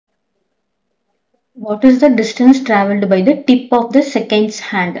What is the distance traveled by the tip of the seconds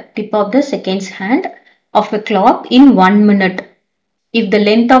hand? Tip of the seconds hand of a clock in 1 minute. If the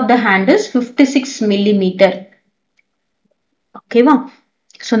length of the hand is 56 millimeter. Okay va?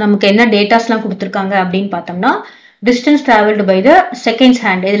 So நமக்கு என்ன டேட்டாஸ்லாம் கொடுத்திருக்காங்க அப்படின்னு பார்த்தோம்னா distance traveled by the seconds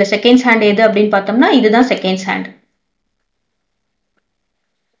hand. இதுல seconds hand எது அப்படின்னு பார்த்தோம்னா இதுதான் seconds hand.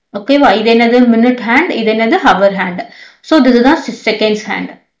 Okay va? இது என்னது minute hand, இது என்னது hour hand. So இதுதான் seconds hand.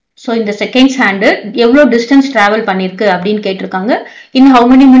 So இந்த seconds hand எவ்வளவு distance travel பண்ணிருக்கு அப்படின்னு கேட்டிருக்காங்க. In how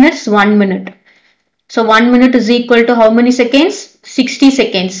many minutes? 1 minute. So 1 minute is equal to how many seconds? 60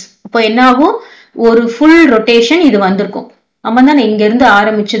 seconds. அப்போ என்ன ஆகும்? ஒரு full rotation இது வந்திருக்கும். நம்ம தான் இங்க இருந்து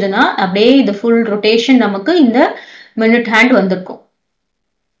ஆரம்பிச்சதுன்னா அப்படியே இது full rotation நமக்கு இந்த minute hand வந்திருக்கும்.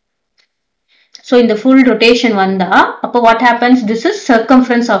 So இந்த full rotation வந்தா அப்போ what happens? This is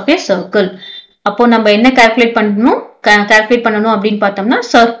circumference of a circle. அப்போ நம்ம என்ன calculate பண்ணணும் அப்படின்னு பார்த்தோம்னா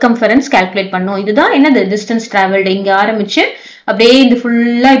circumference calculate பண்ணணும். இதுதான் என்னது distance traveled. இங்க ஆரம்பிச்சு அப்படியே இது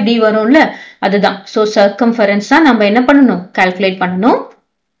ஃபுல்லா இப்படி வரும்ல அதுதான். So circumference தான் நம்ம என்ன பண்ணணும் calculate பண்ணணும்.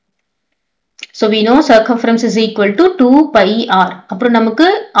 So we know circumference is equal to 2 pi r. அப்புறம் நமக்கு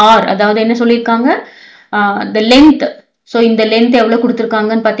r அதாவது என்ன சொல்லிருக்காங்க the length. So இந்த length எவ்வளவு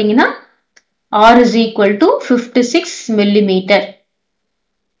கொடுத்திருக்காங்கன்னு பாத்தீங்கன்னா r is equal to 56 millimeter.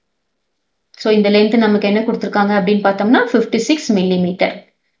 So இந்த length நமக்கு என்ன கொடுத்திருக்காங்க அப்படின்னு பார்த்தோம்னா 56 millimeter.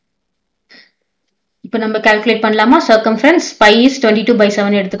 இப்போ நம்ம calculate பண்ணலாமா circumference pi is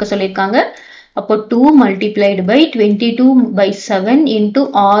 22/7 எடுத்துக்க சொல்லிருக்காங்க. அப்போ 2 multiplied by 22/7 into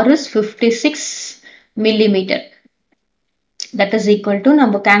r is 56 millimeter. That is equal to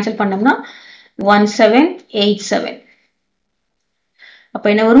நம்ம cancel பண்ணோம்னா 1787. அப்போ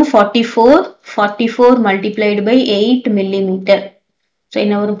என்ன வரும் 44 multiplied by 8 millimeter. So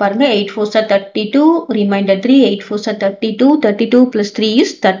என்ன வரும் பாருங்க 8 4s are 32 remainder 3 8 4s are 32 plus 3 is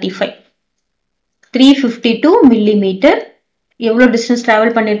 35. 352 millimeter எவ்வளவு distance travel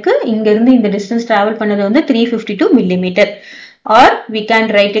பண்ணிருக்கு இங்க இருந்து இந்த distance travel பண்ணது வந்து 352 millimeter or we can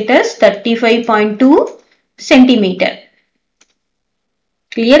write it as 35.2 centimeter.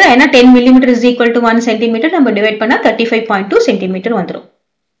 Clear? ஏன்னா 10 millimeter is equal to 1 centimeter நம்ம divide பண்ணா 35.2 centimeter வந்துரும்.